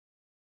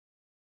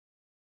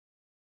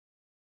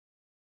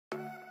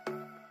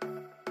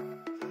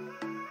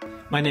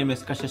My name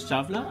is Kashish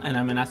Chawla and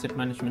I'm an asset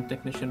management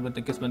technician with the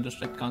Gisborne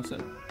District Council.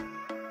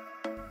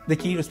 The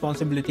key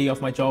responsibility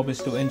of my job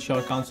is to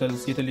ensure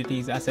Council's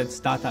utilities assets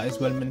data is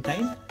well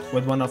maintained,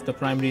 with one of the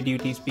primary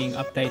duties being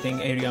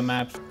updating area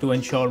maps to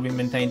ensure we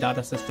maintain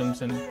data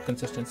systems and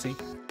consistency.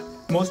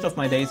 Most of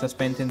my days are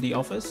spent in the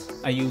office.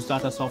 I use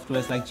data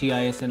softwares like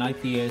GIS and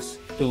IPS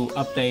to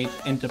update,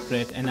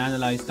 interpret, and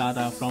analyze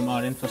data from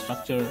our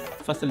infrastructure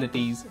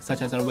facilities,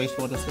 such as our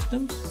wastewater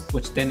systems,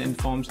 which then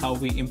informs how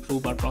we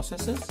improve our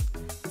processes.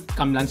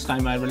 Come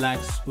lunchtime, I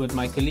relax with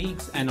my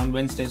colleagues, and on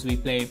Wednesdays we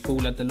play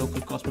pool at the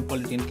local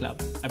Cosmopolitan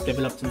Club. I've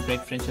developed some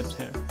great friendships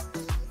here.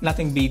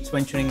 Nothing beats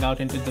venturing out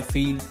into the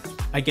field.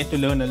 I get to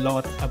learn a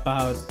lot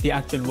about the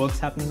actual works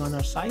happening on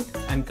our site,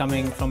 and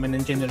coming from an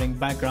engineering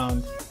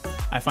background,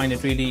 I find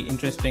it really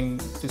interesting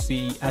to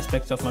see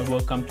aspects of my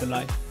work come to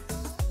life.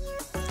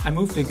 I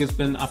moved to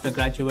Gisborne after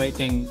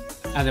graduating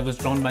as I was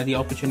drawn by the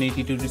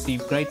opportunity to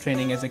receive great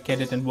training as a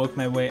cadet and work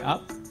my way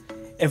up.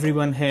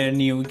 Everyone here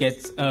new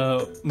gets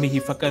a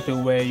mihi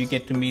fakatu, where you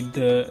get to meet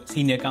the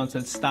senior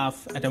council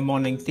staff at a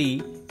morning tea,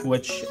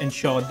 which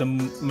ensured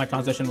my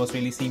transition was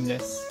really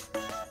seamless.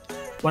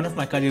 One of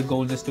my career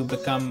goals is to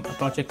become a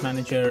project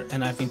manager,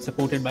 and I've been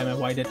supported by my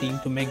wider team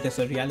to make this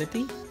a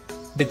reality.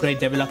 The great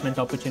development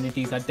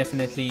opportunities are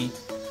definitely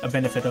a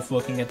benefit of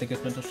working at the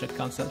Gisborne District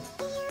Council.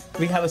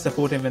 We have a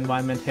supportive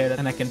environment here,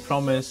 and I can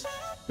promise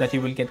that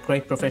you will get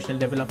great professional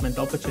development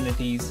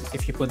opportunities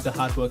if you put the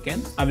hard work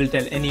in. I will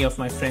tell any of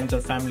my friends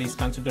or families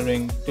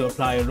considering to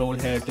apply a role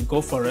here to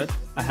go for it.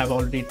 I have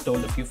already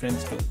told a few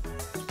friends too.